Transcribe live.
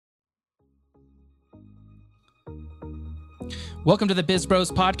Welcome to the Biz Bros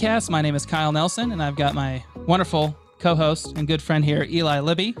podcast. My name is Kyle Nelson, and I've got my wonderful co-host and good friend here, Eli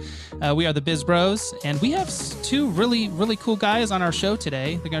Libby. We are the Biz Bros, and we have two really cool guys on our show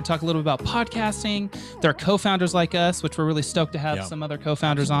today. They're going to talk a little bit about podcasting. They're co-founders like us, which we're really stoked to have some other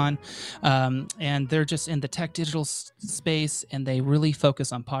co-founders on. And they're just in the tech digital space, and they really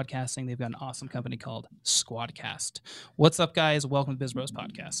focus on podcasting. They've got an awesome company called Squadcast. What's up, guys? Welcome to the Biz Bros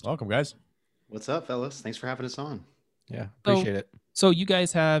podcast. Welcome, guys. What's up, fellas? Thanks for having us on. Yeah, appreciate it. So you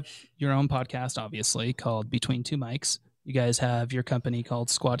guys have your own podcast, obviously, called Between Two Mics. You guys have your company called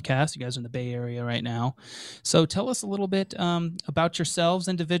Squadcast. You guys are in the Bay Area right now. So tell us a little bit about yourselves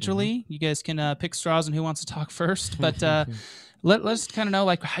individually. Mm-hmm. You guys can pick straws and who wants to talk first. But let's kind of know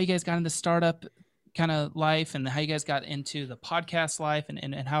like how you guys got into startup kind of life and how you guys got into the podcast life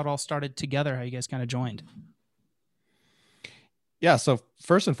and how it all started together, how you guys kind of joined. Yeah, so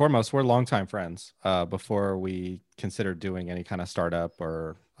first and foremost, we're longtime friends. Before we considered doing any kind of startup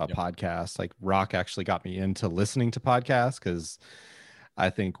or a podcast, like Rock actually got me into listening to podcasts because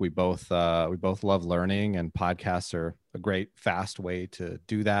I think we both love learning, and podcasts are a great fast way to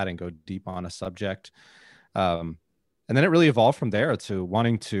do that and go deep on a subject. And then it really evolved from there to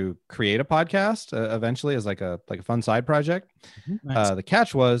wanting to create a podcast eventually as like a fun side project. Mm-hmm. Nice. The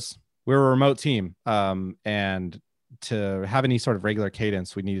catch was we were a remote team, and to have any sort of regular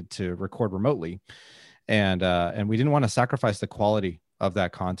cadence, we needed to record remotely, and we didn't want to sacrifice the quality of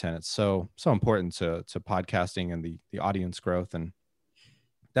that content. It's so important to podcasting and the audience growth, and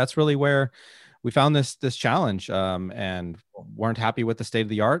that's really where we found this challenge, and weren't happy with the state of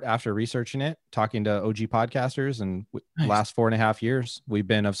the art after researching it, talking to OG podcasters, and the last 4.5 years we've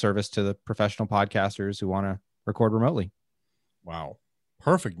been of service to the professional podcasters who want to record remotely. Wow,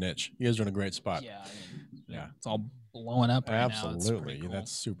 perfect niche. You guys are in a great spot. Yeah, it's all blowing up right Absolutely. now. Cool.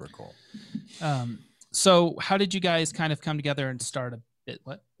 That's super cool. So how did you guys kind of come together and start a bit?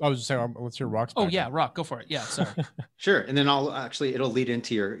 What? I was just saying, let's hear Rock's background. Oh yeah, Rock, go for it. Yeah, sorry. Sure. And then it'll lead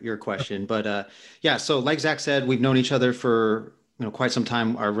into your question. But so like Zach said, we've known each other for quite some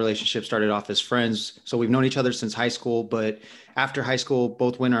time. Our relationship started off as friends. So we've known each other since high school, but after high school,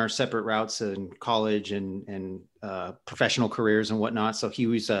 both went our separate routes in college and professional careers and whatnot. So he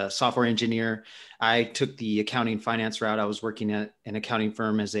was a software engineer. I took the accounting finance route. I was working at an accounting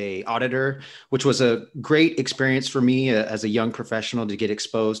firm as a auditor, which was a great experience for me as a young professional to get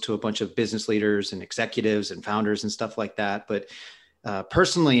exposed to a bunch of business leaders and executives and founders and stuff like that. But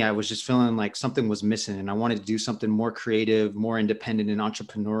personally, I was just feeling like something was missing, and I wanted to do something more creative, more independent and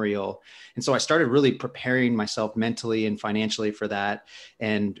entrepreneurial. And so I started really preparing myself mentally and financially for that.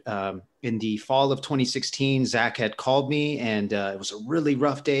 And in the fall of 2016, Zach had called me, and it was a really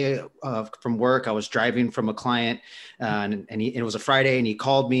rough day from work. I was driving from a client, and it was a Friday, and he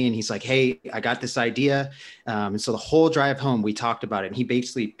called me and he's like, "Hey, I got this idea." And so the whole drive home, we talked about it, and he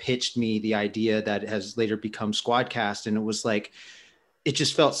basically pitched me the idea that has later become Squadcast. And it was like, it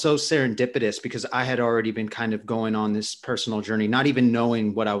just felt so serendipitous because I had already been kind of going on this personal journey, not even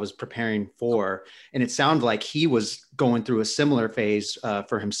knowing what I was preparing for. And it sounded like he was going through a similar phase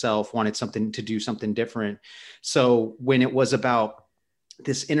for himself, wanted to do something different. So when it was about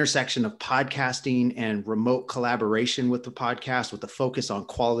this intersection of podcasting and remote collaboration with the podcast, with the focus on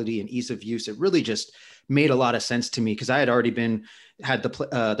quality and ease of use, it really just made a lot of sense to me because I had already had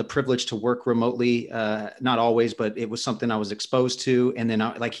the privilege to work remotely, not always, but it was something I was exposed to. And then,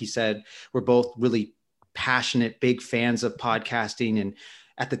 like he said, we're both really passionate, big fans of podcasting. And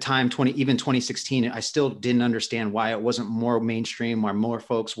at the time, 2016, I still didn't understand why it wasn't more mainstream, why more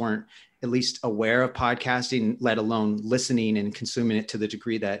folks weren't at least aware of podcasting, let alone listening and consuming it to the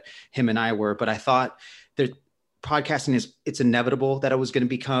degree that him and I were. But I thought that podcasting it's inevitable that it was going to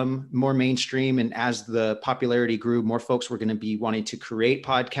become more mainstream. And as the popularity grew, more folks were going to be wanting to create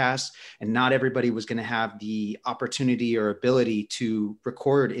podcasts, and not everybody was going to have the opportunity or ability to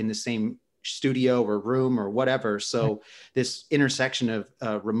record in the same studio or room or whatever. So this intersection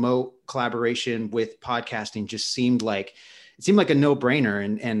of remote collaboration with podcasting just seemed like a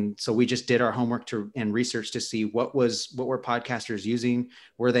no-brainer. And so we just did our homework and research to see what were podcasters using.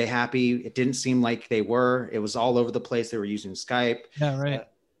 Were they happy? It didn't seem like they were. It was all over the place. They were using Skype. Yeah,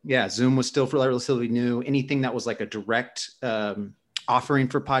 right. Zoom was still relatively new. Anything that was like a direct offering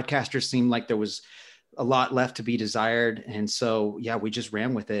for podcasters seemed like there was a lot left to be desired. And so, we just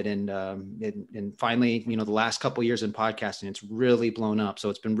ran with it. And finally, the last couple of years in podcasting, it's really blown up. So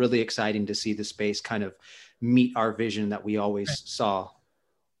it's been really exciting to see the space kind of meet our vision that we always saw.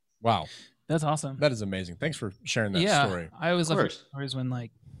 Wow. That's awesome. That is amazing. Thanks for sharing that story. I always love stories when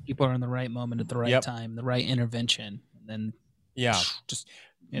like people are in the right moment at the right time, the right intervention. And then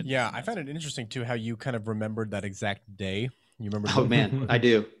I find it interesting too, how you kind of remembered that exact day You remember? Oh man, I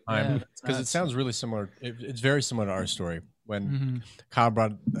do. Yeah, Because it sounds really similar. It's very similar to our story. When Mm-hmm. Kyle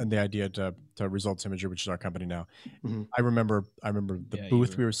brought the idea to Results Imager, which is our company now. Mhm. I remember the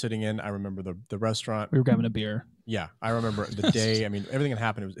booth we were sitting in. I remember the restaurant. We were grabbing a beer. Yeah, I remember the day. I mean, everything that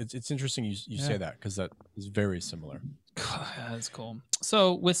happened. It's interesting you say that, because that is very similar. That's cool.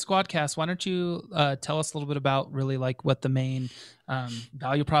 So with Squadcast, why don't you tell us a little bit about really like what the main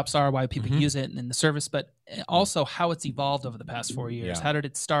value props are, why people use it, and the service, but also how it's evolved over the past 4 years. Yeah. How did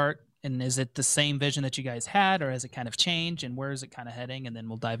it start? And is it the same vision that you guys had, or has it kind of changed? And where is it kind of heading? And then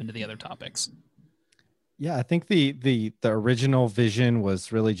we'll dive into the other topics. Yeah, I think the original vision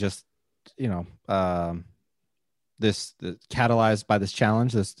was really just, this catalyzed by this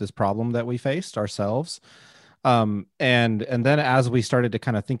challenge, this problem that we faced ourselves. And then as we started to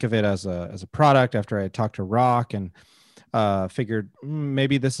kind of think of it as a product, after I had talked to Rock and figured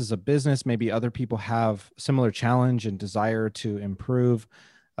maybe this is a business, maybe other people have similar challenge and desire to improve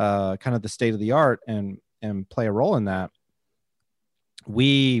kind of the state of the art and play a role in that.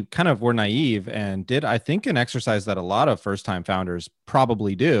 We kind of were naive and did, I think, an exercise that a lot of first-time founders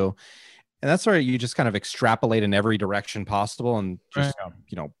probably do. And that's where you just kind of extrapolate in every direction possible and just,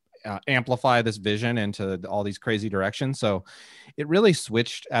 amplify this vision into all these crazy directions. So it really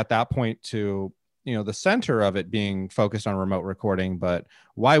switched at that point to, the center of it being focused on remote recording. But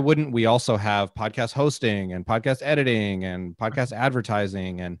why wouldn't we also have podcast hosting and podcast editing and podcast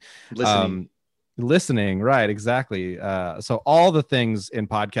advertising and listening, right? Exactly. So all the things in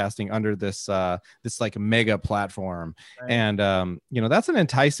podcasting under this like mega platform, right. And that's an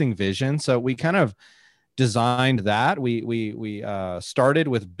enticing vision. So we kind of designed that. We started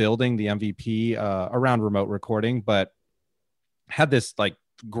with building the MVP around remote recording, but had this like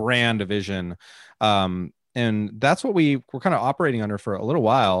grand vision. And that's what we were kind of operating under for a little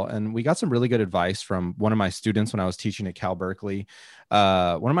while. And we got some really good advice from one of my students when I was teaching at Cal Berkeley.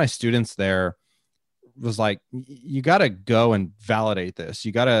 One of my students there was like, you got to go and validate this.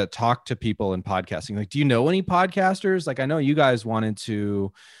 You got to talk to people in podcasting. Like, do you know any podcasters? Like, I know you guys wanted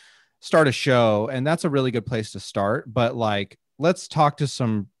to start a show, and that's a really good place to start, but like, let's talk to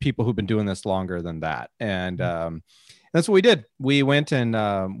some people who've been doing this longer than that. And that's what we did. We went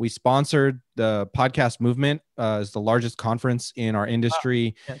and we sponsored the Podcast Movement as the largest conference in our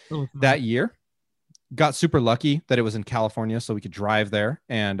industry that year. Got super lucky that it was in California, so we could drive there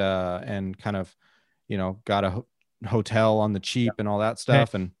and kind of, got a hotel on the cheap and all that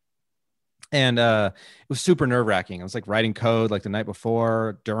stuff. And it was super nerve wracking. I was like writing code like the night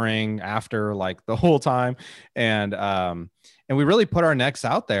before, during, after, like the whole time. And we really put our necks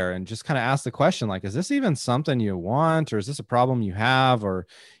out there and just kind of asked the question, like, is this even something you want, or is this a problem you have? Or,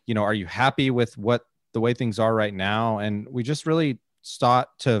 are you happy with the way things are right now? And we just really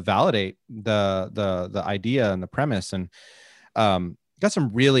sought to validate the idea and the premise, and got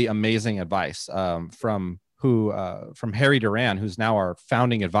some really amazing advice from Harry Duran, who's now our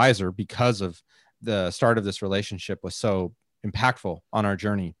founding advisor, because of the start of this relationship was so impactful on our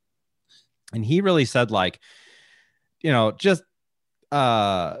journey. And he really said, like, just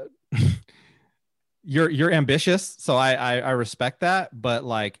you're ambitious, so I respect that, but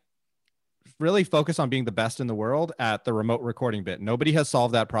like, really focus on being the best in the world at the remote recording bit. Nobody has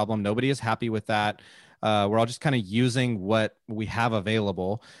solved that problem. Nobody is happy with that. We're all just kind of using what we have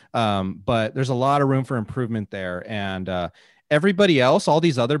available. But there's a lot of room for improvement there. And everybody else, all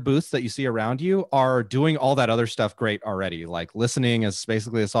these other booths that you see around you, are doing all that other stuff great already. Like, listening is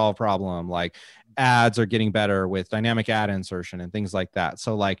basically a solved problem. Like, ads are getting better with dynamic ad insertion and things like that.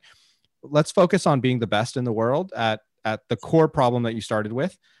 So like, let's focus on being the best in the world at the core problem that you started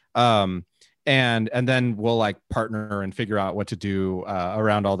with. And then we'll like partner and figure out what to do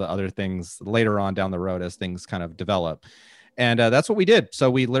around all the other things later on down the road as things kind of develop. And that's what we did.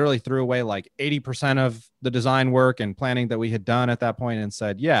 So we literally threw away like 80% of the design work and planning that we had done at that point and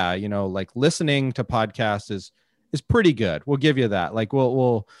said, yeah, like listening to podcasts is pretty good. We'll give you that. Like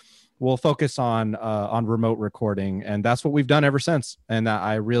we'll focus on remote recording. And that's what we've done ever since. And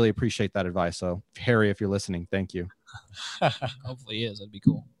I really appreciate that advice. So Harry, if you're listening, thank you. Hopefully he is. That'd be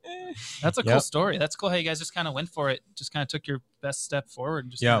cool. That's a cool story. That's cool. Hey, you guys just kind of went for it. Just kind of took your best step forward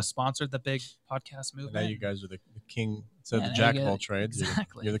and just kind of sponsored the big podcast movement. And now you guys are the king. So the jack of all trades.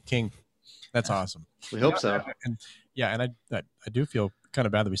 Exactly. You're the king. That's awesome. We hope so. And I do feel kind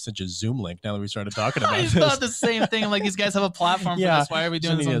of bad that we sent you a Zoom link now that we started talking about this. I thought the same thing. I'm like, these guys have a platform for this. Why are we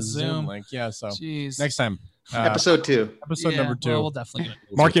doing this on Zoom link? Yeah. So jeez. Next time. Episode 2. Episode number 2. Well, we'll definitely do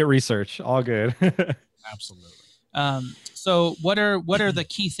it. Market research. All good. Absolutely. So what are the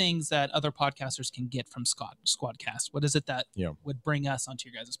key things that other podcasters can get from Squadcast? What is it that would bring us onto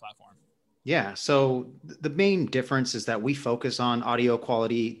your guys' platform? Yeah. So the main difference is that we focus on audio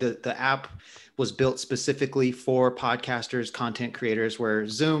quality. The app was built specifically for podcasters, content creators, where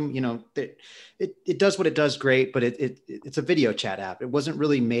Zoom, it does what it does great, but it's a video chat app. It wasn't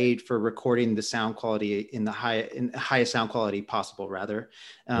really made for recording the sound quality in the highest sound quality possible, rather.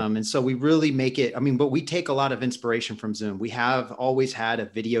 And so we really make it, but we take a lot of inspiration from Zoom. We have always had a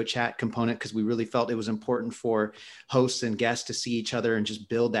video chat component because we really felt it was important for hosts and guests to see each other and just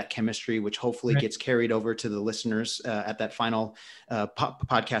build that chemistry, which hopefully gets carried over to the listeners at that final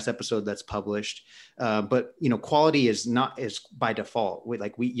podcast episode that's published. But quality is by default.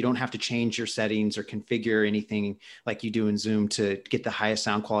 You don't have to change your settings or configure anything like you do in Zoom to get the highest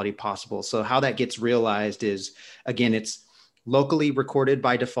sound quality possible. So how that gets realized is, again, it's locally recorded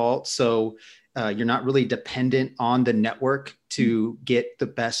by default. So you're not really dependent on the network to get the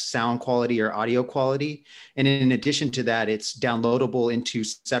best sound quality or audio quality. And in addition to that, it's downloadable into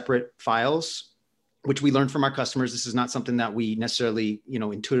separate files, which we learned from our customers. This is not something that we necessarily,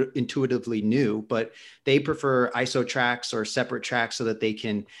 intuitively knew, but they prefer ISO tracks or separate tracks so that they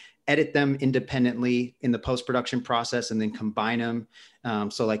can edit them independently in the post-production process and then combine them.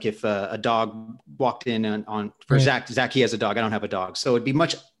 So like if a dog walked in for Zach, he has a dog, I don't have a dog. So it'd be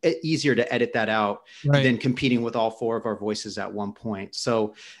much easier to edit that out than competing with all four of our voices at one point.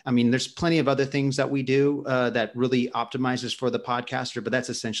 So, there's plenty of other things that we do that really optimizes for the podcaster, but that's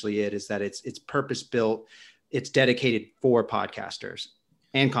essentially it, is that it's purpose built. It's dedicated for podcasters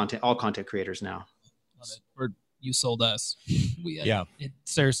and all content creators now. Love it. You sold us.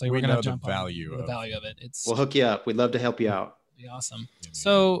 Seriously, we we're going to know jump the value on the value of it. We'll hook you up. We'd love to help you out. Be awesome.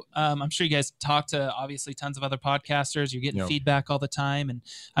 So I'm sure you guys talk to obviously tons of other podcasters. You're getting feedback all the time. And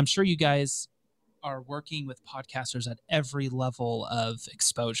I'm sure you guys are working with podcasters at every level of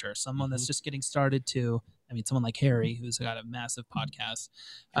exposure. Someone that's just getting started to, someone like Harry, who's got a massive podcast.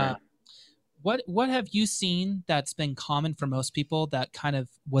 What have you seen that's been common for most people that kind of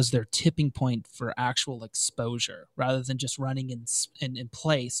was their tipping point for actual exposure rather than just running in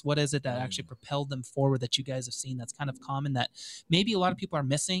place? What is it that actually propelled them forward that you guys have seen that's kind of common that maybe a lot of people are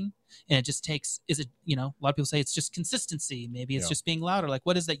missing? And it just takes, a lot of people say it's just consistency. Maybe it's just being louder. Like,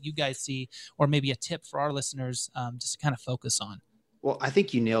 what is that you guys see, or maybe a tip for our listeners just to kind of focus on? Well, I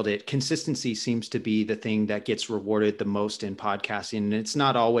think you nailed it. Consistency seems to be the thing that gets rewarded the most in podcasting. And it's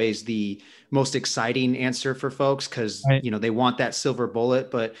not always the most exciting answer for folks because, they want that silver bullet.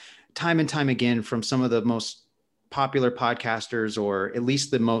 But time and time again, from some of the most popular podcasters, or at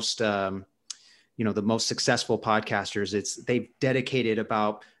least the most, the most successful podcasters, they've dedicated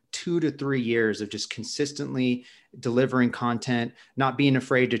about 2 to 3 years of just consistently delivering content, not being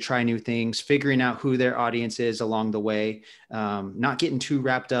afraid to try new things, figuring out who their audience is along the way, not getting too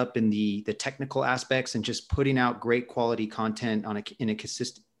wrapped up in the technical aspects, and just putting out great quality content in a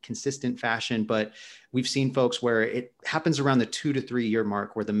consistent fashion. But we've seen folks where it happens around the 2 to 3 year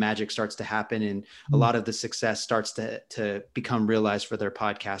mark where the magic starts to happen and a lot of the success starts to become realized for their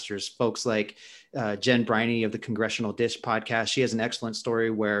podcasters. Folks like Jen Briney of the Congressional Dish podcast. She has an excellent story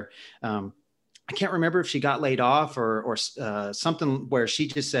where I can't remember if she got laid off or something, where she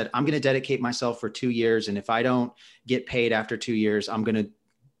just said, I'm going to dedicate myself for 2 years. And if I don't get paid after 2 years, I'm going to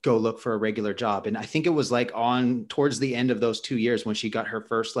go look for a regular job. And I think it was like towards the end of those 2 years when she got her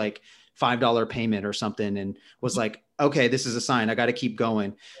first like $5 payment or something, and was like, okay, this is a sign. I got to keep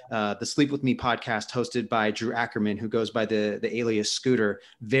going. The Sleep With Me podcast, hosted by Drew Ackerman, who goes by the alias Scooter,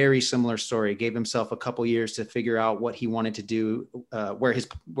 very similar story. Gave himself a couple years to figure out what he wanted to do, where he's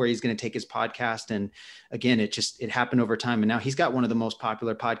going to take his podcast. And again, it happened over time. And now he's got one of the most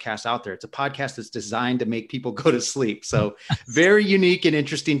popular podcasts out there. It's a podcast that's designed to make people go to sleep. So very unique and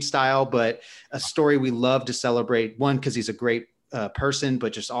interesting style, but a story we love to celebrate. One, because he's a great person,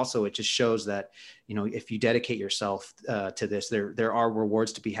 but just also it just shows that, if you dedicate yourself to this, there are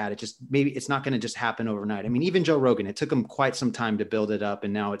rewards to be had. It's not going to just happen overnight. Even Joe Rogan, it took him quite some time to build it up,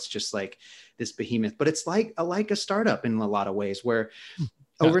 and now it's just like this behemoth. But it's like a startup in a lot of ways, where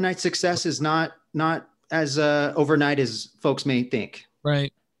overnight success is not as overnight as folks may think.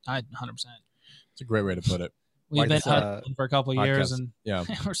 Right. 100%. It's a great way to put it. We've been for a couple of years, and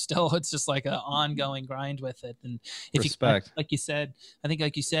we're still, it's just like an ongoing grind with it. And if Respect. you, like you said,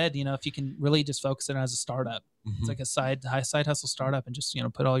 if you can really just focus it as a startup, it's like a side hustle startup, and just,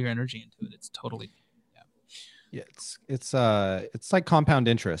 put all your energy into it. It's totally, it's like compound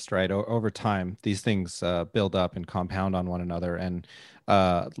interest, right? Over time, these things build up and compound on one another. And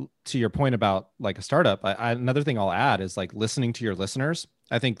to your point about like a startup, another thing I'll add is like listening to your listeners.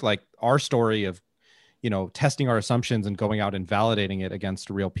 I think like our story of, testing our assumptions and going out and validating it against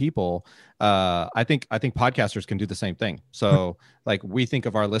real people. I think podcasters can do the same thing. So like we think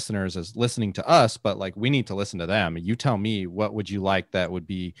of our listeners as listening to us, but like we need to listen to them. You tell me, what would you like that would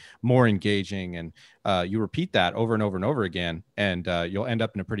be more engaging? And you repeat that over and over and over again, and you'll end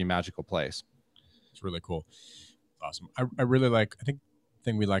up in a pretty magical place. It's really cool. Awesome. I really like, I think the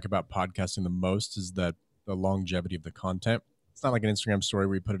thing we like about podcasting the most is that the longevity of the content. It's not like an Instagram story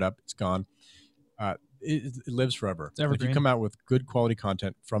where you put it up, it's gone. It lives forever. Like you come out with good quality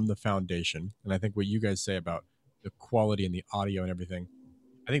content from the foundation. And I think what you guys say about the quality and the audio and everything,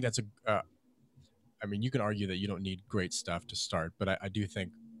 I think that's I mean, you can argue that you don't need great stuff to start, but I do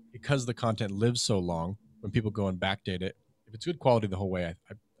think because the content lives so long, when people go and backdate it, if it's good quality the whole way,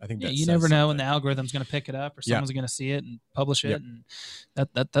 I think that you never know when the algorithm's going to pick it up or someone's going to see it and publish it. And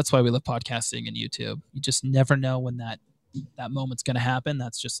that's why we love podcasting and YouTube. You just never know when that moment's going to happen.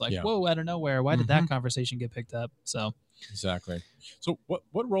 That's just like, whoa, out of nowhere. Why did that conversation get picked up? So exactly. So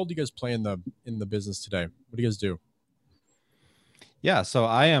what role do you guys play in the business today? What do you guys do? Yeah. So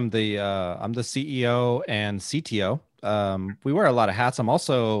I am I'm the CEO and CTO. We wear a lot of hats. I'm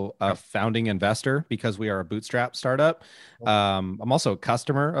also a founding investor because we are a bootstrap startup. I'm also a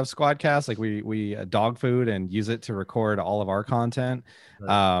customer of Squadcast. Like we dog food and use it to record all of our content.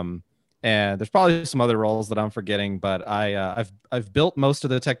 Right. And there's probably some other roles that I'm forgetting, but I've built most of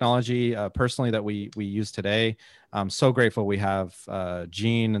the technology personally that we use today. I'm so grateful we have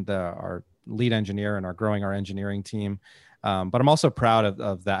Gene, our lead engineer, and growing our engineering team. But I'm also proud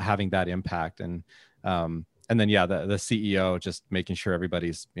of that, having that impact. And then the CEO, just making sure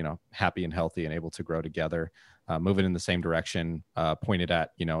everybody's happy and healthy and able to grow together, moving in the same direction, pointed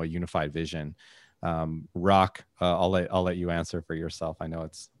at a unified vision. Rock, I'll let you answer for yourself. I know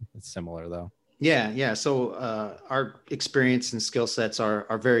it's similar though. Yeah. So our experience and skill sets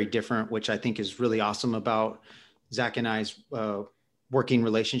are very different, which I think is really awesome about Zach and I's working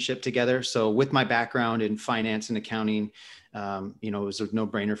relationship together. So with my background in finance and accounting, it was a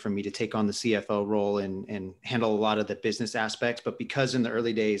no-brainer for me to take on the CFO role and handle a lot of the business aspects. But because in the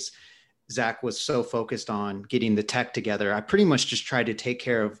early days, Zach was so focused on getting the tech together, I pretty much just tried to take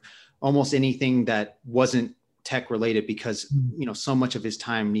care of almost anything that wasn't tech related because, so much of his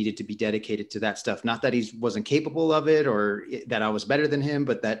time needed to be dedicated to that stuff. Not that he wasn't capable of it or that I was better than him,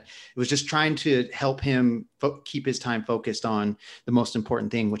 but that it was just trying to help him keep his time focused on the most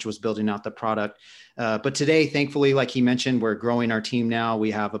important thing, which was building out the product. But today, thankfully, like he mentioned, we're growing our team now. We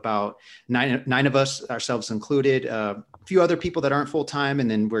have about nine of us, ourselves included, a few other people that aren't full-time.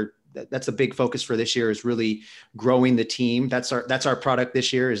 And then that's a big focus for this year, is really growing the team. That's our product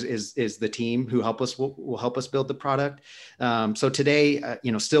this year is the team who will help us build the product. So today,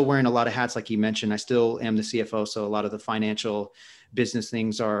 still wearing a lot of hats, like you mentioned. I still am the CFO. So a lot of the financial business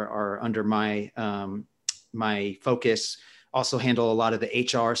things are under my focus. Also handle a lot of the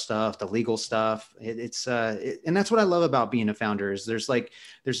HR stuff, the legal stuff. And that's what I love about being a founder is there's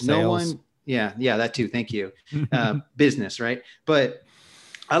Sales. No one. Yeah, that too. Thank you. Business, right? But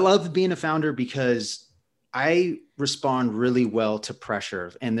I love being a founder because I respond really well to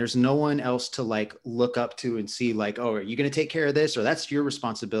pressure, and there's no one else to look up to and see oh, are you going to take care of this, or that's your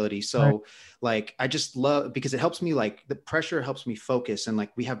responsibility. So right. I just love, because it helps me, the pressure helps me focus. And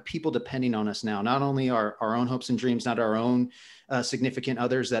we have people depending on us now, not only our own hopes and dreams, not our own significant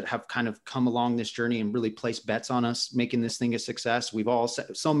others that have kind of come along this journey and really placed bets on us, making this thing a success.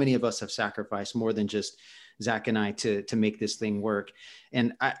 So many of us have sacrificed more than just Zach and I to make this thing work.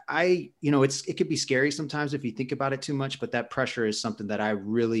 And it could be scary sometimes if you think about it too much, but that pressure is something that I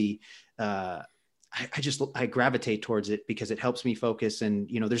really, I gravitate towards it because it helps me focus. And,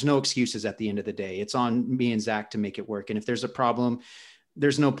 there's no excuses at the end of the day. It's on me and Zach to make it work. And if there's a problem,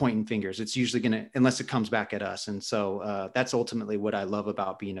 there's no pointing fingers. It's usually unless it comes back at us. And so that's ultimately what I love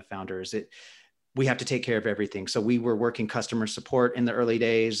about being a founder is we have to take care of everything. So we were working customer support in the early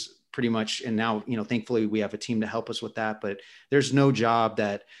days, pretty much. And now, thankfully we have a team to help us with that, but there's no job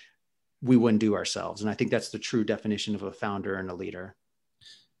that we wouldn't do ourselves. And I think that's the true definition of a founder and a leader.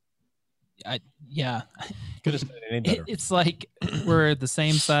 Yeah. Could have said it any better. It's like we're the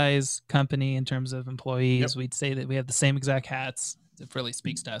same size company in terms of employees. Yep. We'd say that we have the same exact hats. It really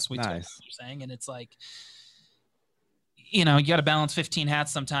speaks to us. We told Nice. what you're saying. And it's you got to balance 15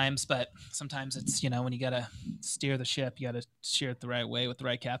 hats sometimes, but sometimes it's, when you got to steer the ship, you got to steer it the right way with the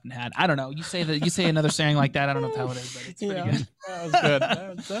right captain hat. I don't know. You say another saying like that. I don't know how it is, but it's pretty good. That was good.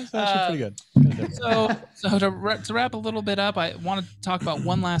 That's actually pretty good. So to wrap a little bit up, I want to talk about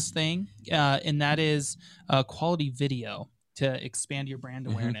one last thing, and that is quality video. to expand your brand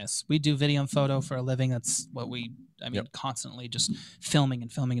awareness. We do video and photo for a living. That's what constantly just filming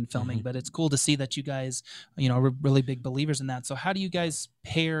and filming and filming. But it's cool to see that you guys, are really big believers in that. So how do you guys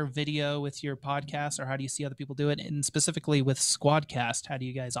pair video with your podcast, or how do you see other people do it? And specifically with Squadcast, how do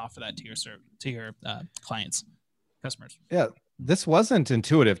you guys offer that to your clients, customers? Yeah, this wasn't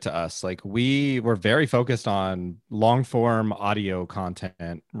intuitive to us. Like, we were very focused on long form audio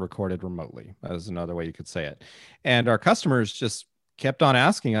content recorded remotely, as another way you could say it. And our customers just kept on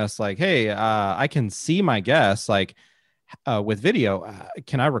asking us, like, hey, I can see my guests, like, with video,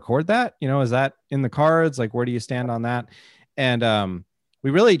 can I record that? Is that in the cards? Like, where do you stand on that? And we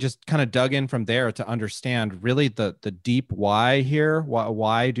really just kind of dug in from there to understand really the deep why here.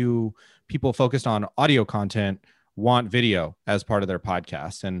 Why do people focused on audio content want video as part of their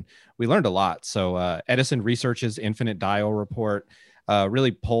podcast? And we learned a lot. So Edison Research's Infinite Dial report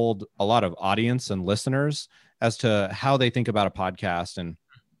really polled a lot of audience and listeners as to how they think about a podcast. And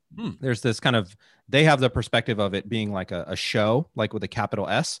there's this kind of, they have the perspective of it being like a show, like with a capital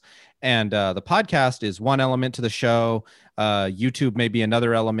S. And the podcast is one element to the show. YouTube may be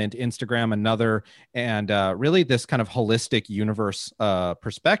another element, Instagram another, and really this kind of holistic universe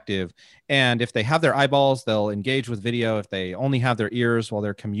perspective. And if they have their eyeballs, they'll engage with video. If they only have their ears while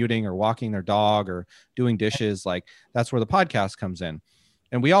they're commuting or walking their dog or doing dishes, like, that's where the podcast comes in.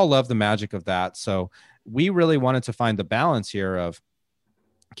 And we all love the magic of that. So we really wanted to find the balance here of,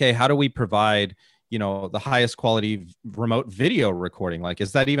 okay, how do we provide, the highest quality remote video recording? Like,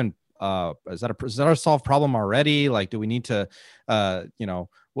 is that even, is that a solved problem already? Like, do we need to,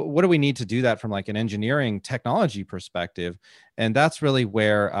 what do we need to do that from like an engineering technology perspective? And that's really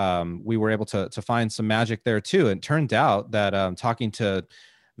where we were able to find some magic there too. It turned out that talking to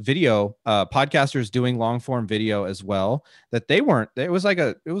video podcasters doing long form video as well, that they weren't, it was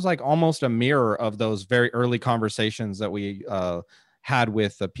like almost a mirror of those very early conversations that we had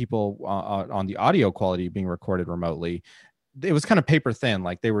with the people on the audio quality being recorded remotely. It was kind of paper thin.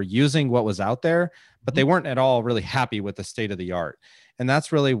 Like, they were using what was out there, but they weren't at all really happy with the state of the art. And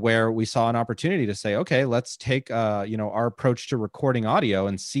that's really where we saw an opportunity to say, okay, let's take our approach to recording audio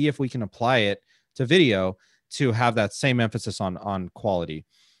and see if we can apply it to video to have that same emphasis on quality.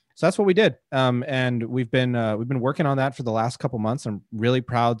 So that's what we did, and we've been working on that for the last couple months. I'm really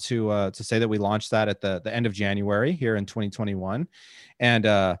proud to say that we launched that at the end of January here in 2021,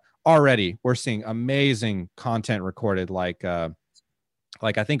 and already we're seeing amazing content recorded, like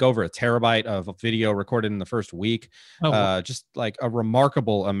I think over a terabyte of video recorded in the first week. Just like a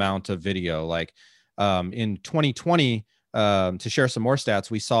remarkable amount of video. Like in 2020. To share some more stats,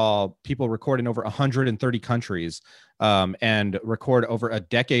 we saw people record in over 130 countries and record over a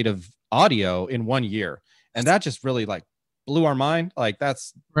decade of audio in 1 year. And that just really like blew our mind. Like,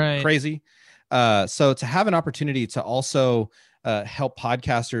 that's crazy. So to have an opportunity to also help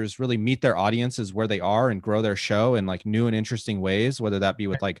podcasters really meet their audiences where they are and grow their show in like new and interesting ways, whether that be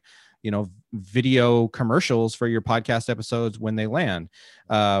with like, video commercials for your podcast episodes when they land,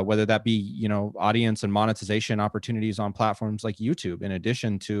 whether that be, audience and monetization opportunities on platforms like YouTube, in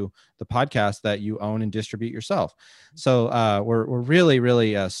addition to the podcast that you own and distribute yourself. So we're really,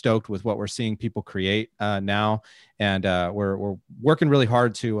 really stoked with what we're seeing people create now. And we're working really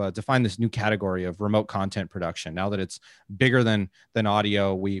hard to define this new category of remote content production. Now that it's bigger than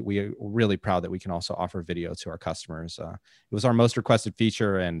audio, we're really proud that we can also offer video to our customers. It was our most requested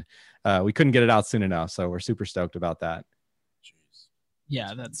feature, and we couldn't get it out soon enough. So we're super stoked about that. Jeez.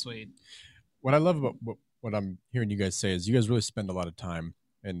 Yeah, that's sweet. What I love about what I'm hearing you guys say is you guys really spend a lot of time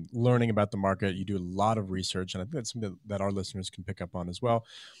in learning about the market. You do a lot of research, and I think that's something that our listeners can pick up on as well,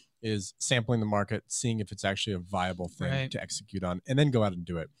 is sampling the market, seeing if it's actually a viable thing to execute on, and then go out and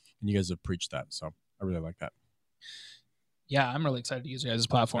do it. And you guys have preached that. So I really like that. Yeah, I'm really excited to use your guys'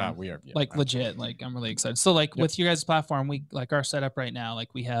 platform. We are, legit. Like, I'm really excited. So with your guys' platform, we like our setup right now.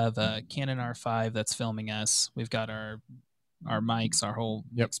 Like, we have Canon R5 that's filming us. We've got our mics, our whole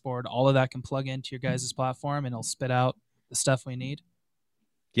mix board. All of that can plug into your guys' platform, and it'll spit out the stuff we need.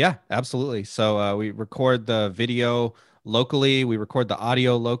 Yeah, absolutely. So we record the video locally, we record the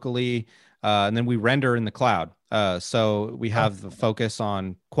audio locally, and then we render in the cloud. So we have the focus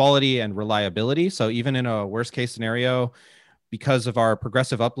on quality and reliability. So even in a worst case scenario, because of our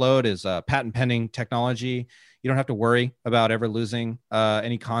progressive upload is patent pending technology, you don't have to worry about ever losing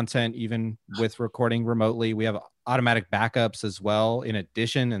any content, even with recording remotely. We have automatic backups as well, in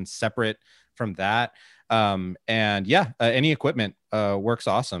addition and separate from that. Any equipment works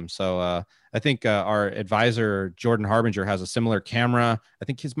awesome. So I think our advisor, Jordan Harbinger, has a similar camera. I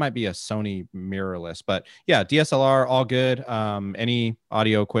think his might be a Sony mirrorless, but yeah, DSLR, all good. Any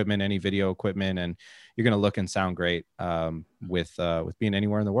audio equipment, any video equipment. And you're going to look and sound great with being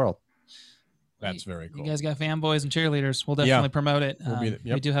anywhere in the world. That's very cool. You guys got fanboys and cheerleaders. We'll definitely promote it.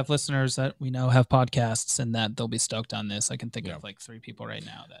 We do have listeners that we know have podcasts, and that they'll be stoked on this. I can think of like 3 people right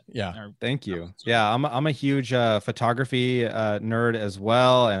now that. Thank you. Yeah, I'm a huge photography nerd as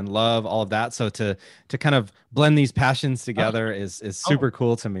well, and love all of that. So to kind of blend these passions together is super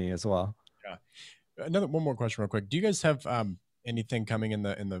cool to me as well. Yeah. One more question, real quick. Do you guys have anything coming in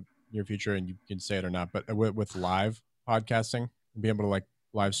the near future? And you can say it or not, but with live podcasting, be able to like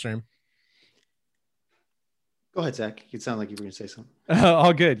live stream. Go ahead, Zach. You sound like you were going to say something.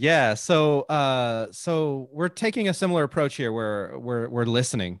 All good. Yeah. So we're taking a similar approach here where we're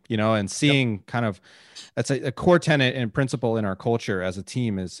listening, and seeing kind of, that's a core tenet and principle in our culture as a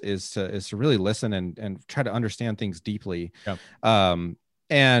team is to really listen and try to understand things deeply. Yep.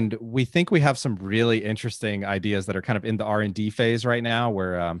 And we think we have some really interesting ideas that are kind of in the R&D phase right now,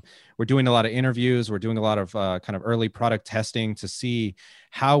 where we're doing a lot of interviews. We're doing a lot of kind of early product testing to see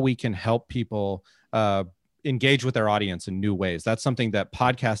how we can help people engage with their audience in new ways. That's something that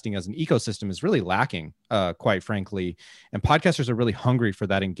podcasting as an ecosystem is really lacking, quite frankly. And podcasters are really hungry for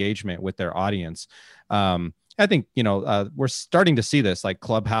that engagement with their audience. I think, we're starting to see this, like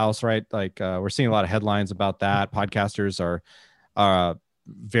Clubhouse, right? Like we're seeing a lot of headlines about that. Podcasters are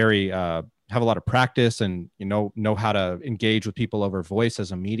very, have a lot of practice and, know how to engage with people over voice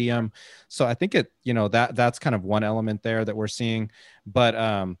as a medium. So I think that's kind of one element there that we're seeing,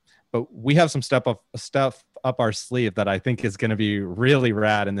 but we have some stuff up our sleeve that I think is going to be really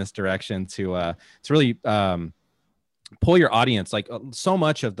rad in this direction to really pull your audience. Like so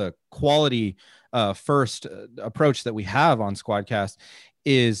much of the quality first approach that we have on Squadcast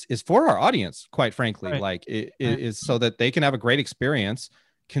is for our audience, quite frankly. Right. Like it is so that they can have a great experience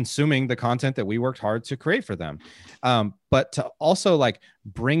consuming the content that we worked hard to create for them. But to also like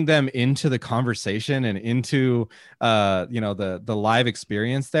bring them into the conversation and into, the live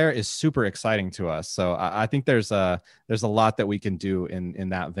experience there is super exciting to us. So I think there's a lot that we can do in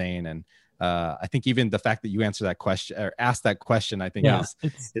that vein. And I think even the fact that you answer that question or ask that question, I think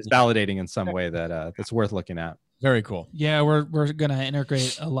is validating in some way that that's worth looking at. Very cool. Yeah, we're going to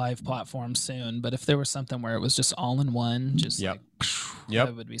integrate a live platform soon, but if there was something where it was just all in one, just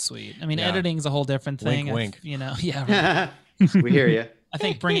that would be sweet. I mean, editing is a whole different thing. Wink. We hear you. I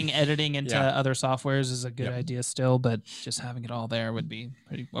think bringing editing into other softwares is a good idea still, but just having it all there would be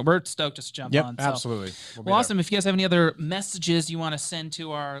pretty. Well, we're stoked to jump on. So. Absolutely. Well, awesome. If you guys have any other messages you want to send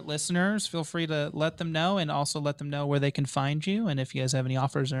to our listeners, feel free to let them know, and also let them know where they can find you, and if you guys have any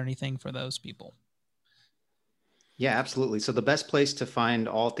offers or anything for those people. Yeah, absolutely. So the best place to find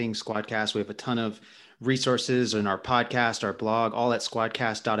all things Squadcast, we have a ton of resources in our podcast, our blog, all at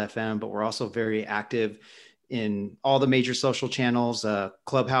squadcast.fm, but we're also very active in all the major social channels.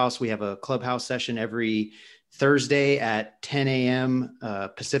 Clubhouse, we have a Clubhouse session every Thursday at 10 a.m.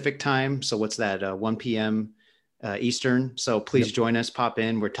 Pacific time. So what's that? 1 p.m. Eastern. So please join us, pop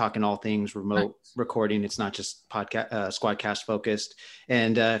in. We're talking all things remote recording. It's not just podcast, Squadcast focused.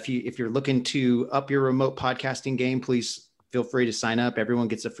 And if you're looking to up your remote podcasting game, please feel free to sign up. Everyone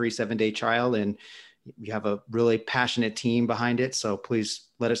gets a free 7-day trial, and you have a really passionate team behind it. So please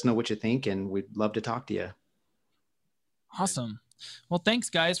let us know what you think, and we'd love to talk to you. Awesome. Well, thanks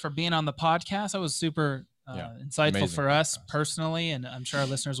guys for being on the podcast. That was super insightful for us personally, and I'm sure our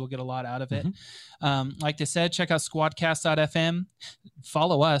listeners will get a lot out of it. Like they said, check out squadcast.fm.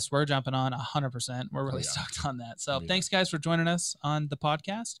 Follow us. We're jumping on 100%. We're really stoked on that. So thanks guys for joining us on the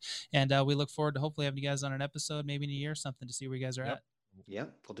podcast, and we look forward to hopefully having you guys on an episode, maybe in a year or something, to see where you guys are at.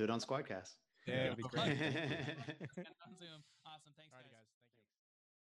 Yep. We'll do it on Squadcast. Yeah, it'll be great. On Zoom. Awesome. Thanks guys.